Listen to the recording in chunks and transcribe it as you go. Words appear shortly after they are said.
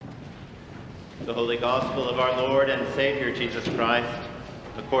The Holy Gospel of our Lord and Savior Jesus Christ,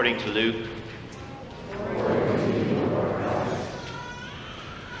 according to Luke.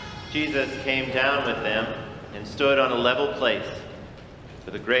 Jesus came down with them and stood on a level place,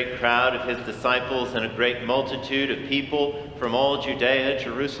 with a great crowd of his disciples and a great multitude of people from all Judea,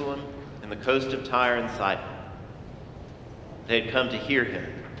 Jerusalem, and the coast of Tyre and Sidon. They had come to hear him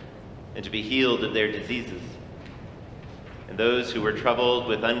and to be healed of their diseases. And those who were troubled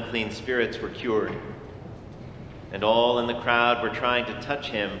with unclean spirits were cured. And all in the crowd were trying to touch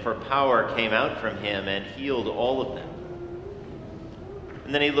him, for power came out from him and healed all of them.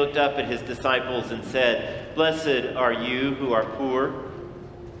 And then he looked up at his disciples and said, "Blessed are you who are poor,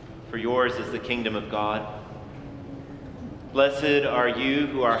 for yours is the kingdom of God. Blessed are you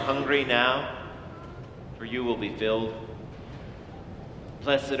who are hungry now, for you will be filled.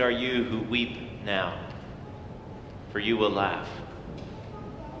 Blessed are you who weep now, for you will laugh.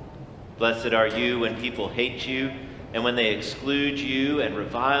 Blessed are you when people hate you, and when they exclude you and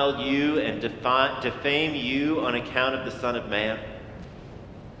revile you and defame you on account of the Son of Man.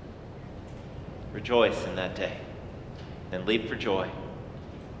 Rejoice in that day, and leap for joy,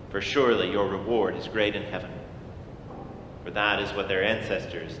 for surely your reward is great in heaven. For that is what their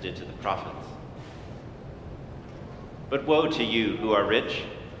ancestors did to the prophets. But woe to you who are rich,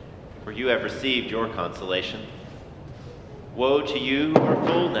 for you have received your consolation. Woe to you who are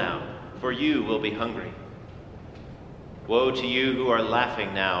full now, for you will be hungry. Woe to you who are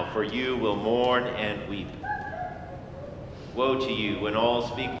laughing now, for you will mourn and weep. Woe to you when all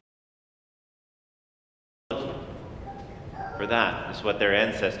speak, for that is what their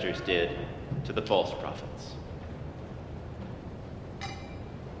ancestors did to the false prophets."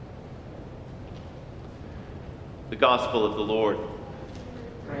 The Gospel of the Lord.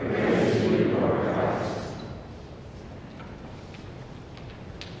 Praise to you, Lord Christ.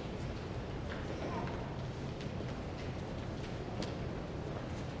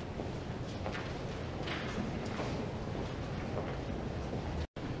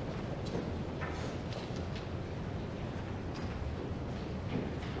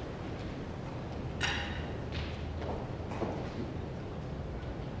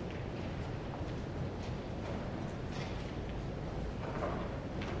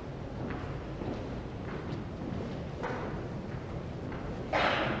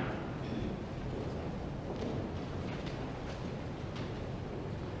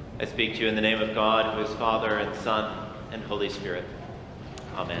 I speak to you in the name of God, who is Father and Son and Holy Spirit.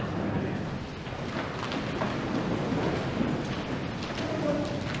 Amen.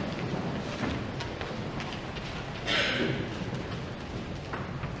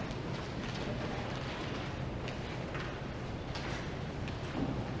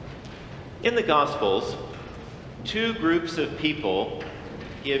 In the Gospels, two groups of people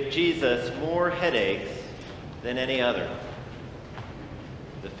give Jesus more headaches than any other: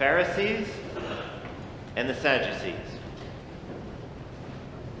 the Pharisees and the Sadducees.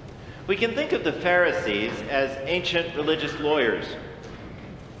 We can think of the Pharisees as ancient religious lawyers.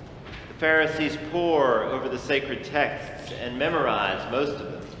 The Pharisees pore over the sacred texts and memorize most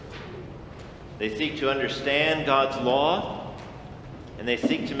of them. They seek to understand God's law, and they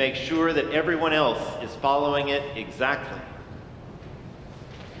seek to make sure that everyone else is following it exactly.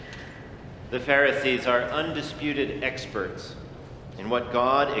 The Pharisees are undisputed experts in what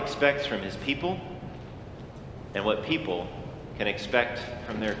God expects from his people and what people can expect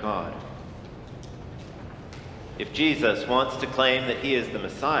from their God. If Jesus wants to claim that he is the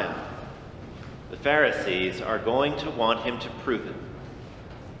Messiah, the Pharisees are going to want him to prove it,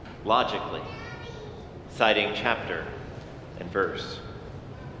 logically, citing chapter and verse.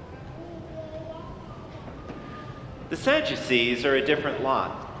 The Sadducees are a different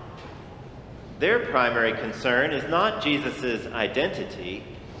lot. Their primary concern is not Jesus' identity,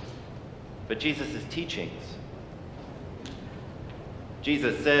 but Jesus' teachings.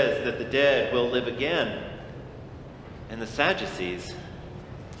 Jesus says that the dead will live again, and the Sadducees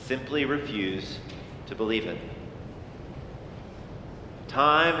simply refuse to believe it.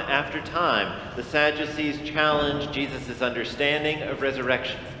 Time after time, the Sadducees challenge Jesus' understanding of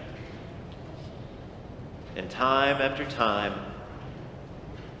resurrection. And time after time,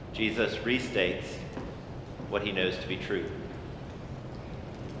 Jesus restates what he knows to be true.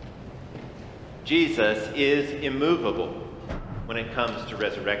 Jesus is immovable when it comes to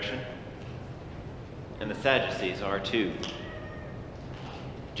resurrection, and the Sadducees are too.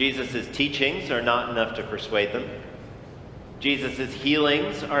 Jesus' teachings are not enough to persuade them. Jesus'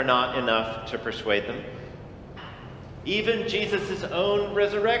 healings are not enough to persuade them. Even Jesus' own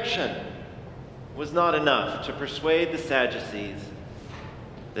resurrection was not enough to persuade the Sadducees.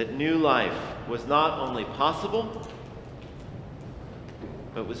 that new life was not only possible,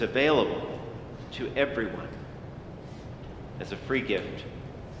 but was available to everyone as a free gift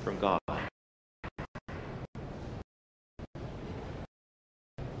from God.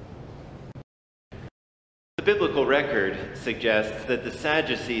 The biblical record suggests that the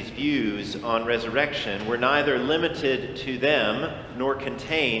Sadducees' views on resurrection were neither limited to them nor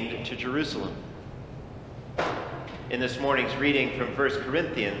contained to Jerusalem. In this morning's reading from 1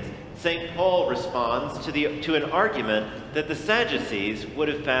 Corinthians, St. Paul responds to an argument that the Sadducees would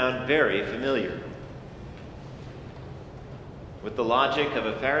have found very familiar. With the logic of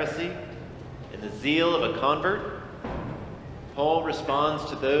a Pharisee and the zeal of a convert, Paul responds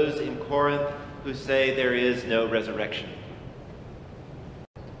to those in Corinth who say there is no resurrection.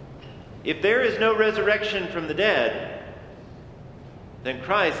 If there is no resurrection from the dead, then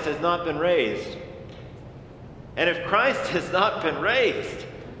Christ has not been raised. And if Christ has not been raised,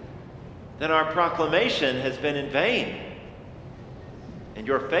 then our proclamation has been in vain, and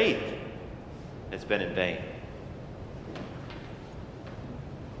your faith has been in vain.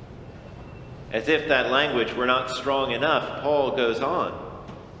 As if that language were not strong enough, Paul goes on.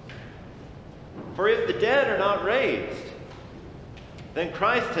 For if the dead are not raised, then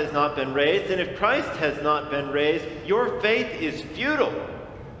Christ has not been raised, and if Christ has not been raised, your faith is futile,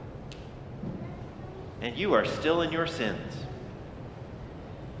 and you are still in your sins.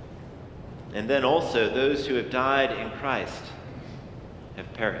 And then also those who have died in Christ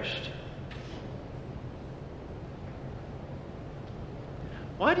have perished.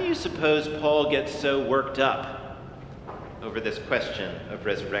 Why do you suppose Paul gets so worked up over this question of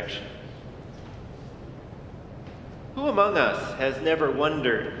resurrection? Who among us has never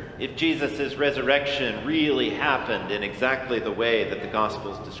wondered if Jesus' resurrection really happened in exactly the way that the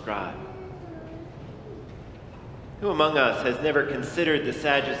Gospels describe? Who among us has never considered the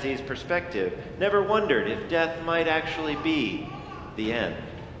Sadducees' perspective, never wondered if death might actually be the end?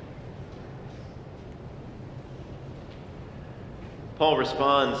 Paul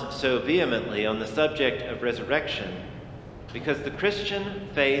responds so vehemently on the subject of resurrection because the Christian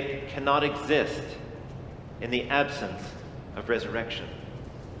faith cannot exist in the absence of resurrection.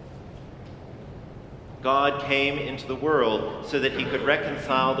 God came into the world so that he could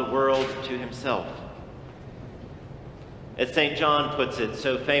reconcile the world to himself. As St. John puts it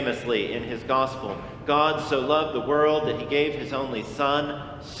so famously in his gospel, God so loved the world that he gave his only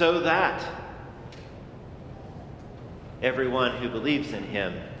Son so that everyone who believes in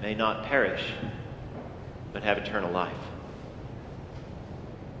him may not perish, but have eternal life.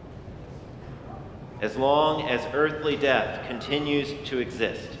 As long as earthly death continues to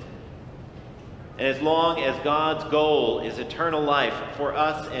exist, and as long as God's goal is eternal life for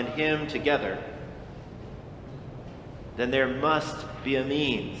us and him together, then there must be a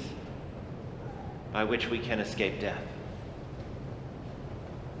means by which we can escape death.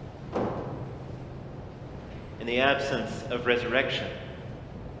 In the absence of resurrection,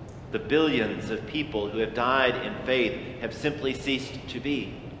 the billions of people who have died in faith have simply ceased to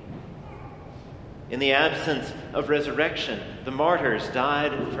be. In the absence of resurrection, the martyrs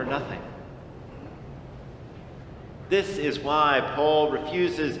died for nothing. This is why Paul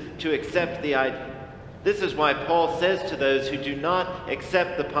refuses to accept the idea. This is why Paul says to those who do not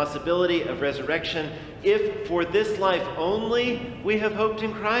accept the possibility of resurrection, if for this life only we have hoped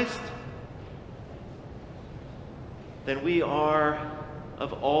in Christ, then we are,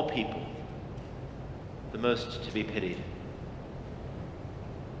 of all people, the most to be pitied.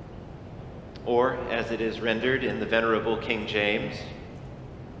 Or, as it is rendered in the Venerable King James,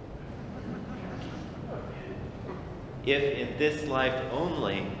 if in this life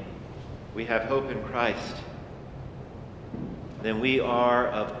only we have hope in Christ, then we are,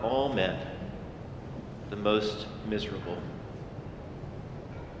 of all men, the most miserable.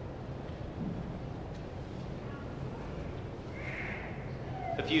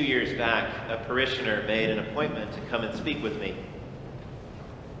 A few years back, a parishioner made an appointment to come and speak with me.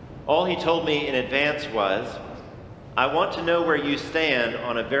 All he told me in advance was, "I want to know where you stand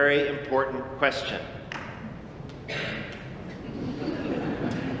on a very important question."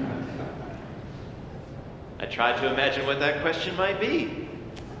 I tried to imagine what that question might be,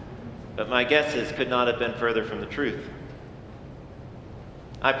 but my guesses could not have been further from the truth.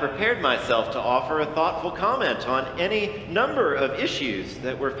 I prepared myself to offer a thoughtful comment on any number of issues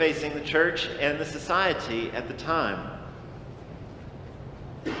that were facing the church and the society at the time.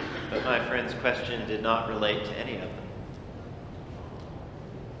 But my friend's question did not relate to any of them.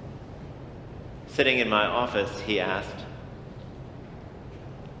 Sitting in my office, he asked,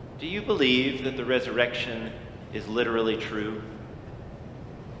 "Do you believe that the resurrection is literally true?"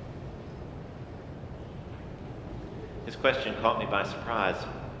 His question caught me by surprise.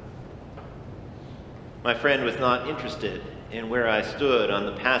 My friend was not interested in where I stood on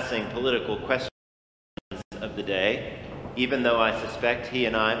the passing political questions of the day, even though I suspect he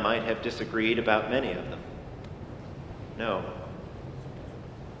and I might have disagreed about many of them. No.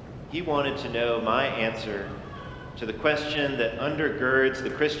 He wanted to know my answer to the question that undergirds the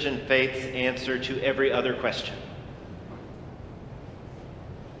Christian faith's answer to every other question.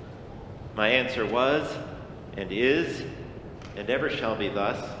 My answer was, and is, and ever shall be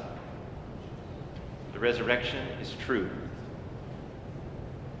thus: the resurrection is true.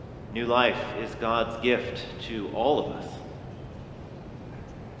 New life is God's gift to all of us.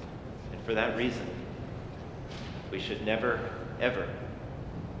 And for that reason, we should never, ever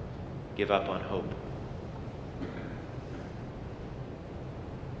give up on hope.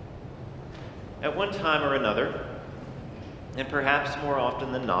 At one time or another, and perhaps more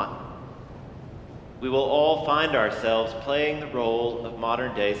often than not, we will all find ourselves playing the role of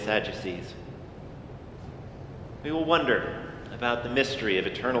modern-day Sadducees. We will wonder about the mystery of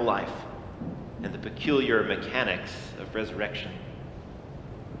eternal life and the peculiar mechanics of resurrection.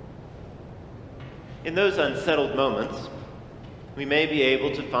 In those unsettled moments, we may be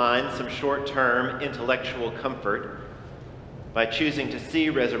able to find some short-term intellectual comfort by choosing to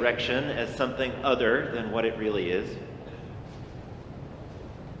see resurrection as something other than what it really is.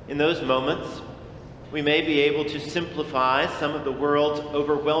 In those moments, we may be able to simplify some of the world's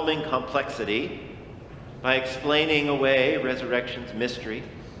overwhelming complexity by explaining away resurrection's mystery,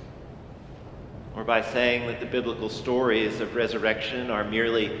 or by saying that the biblical stories of resurrection are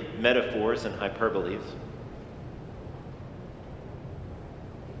merely metaphors and hyperboles.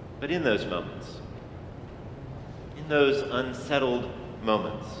 But in those moments, in those unsettled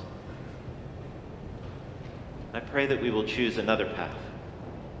moments, I pray that we will choose another path,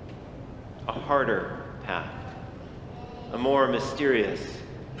 a harder path, a more mysterious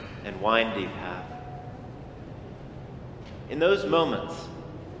and windy path. In those moments,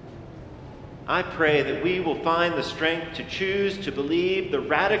 I pray that we will find the strength to choose to believe the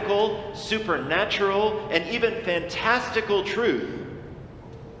radical, supernatural, and even fantastical truth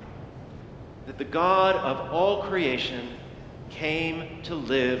that the God of all creation came to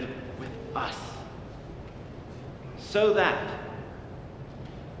live with us, so that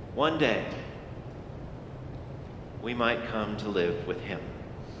one day we might come to live with him.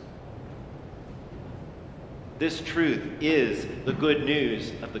 This truth is the good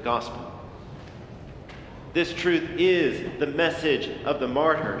news of the gospel. This truth is the message of the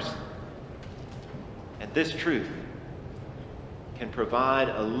martyrs. And this truth can provide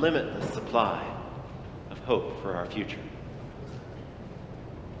a limitless supply of hope for our future.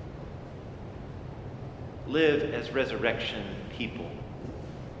 Live as resurrection people,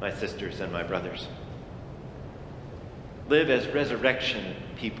 my sisters and my brothers. Live as resurrection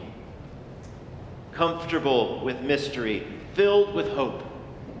people, comfortable with mystery, filled with hope,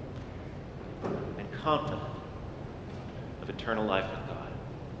 and confident of eternal life with God.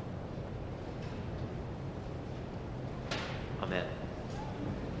 Amen.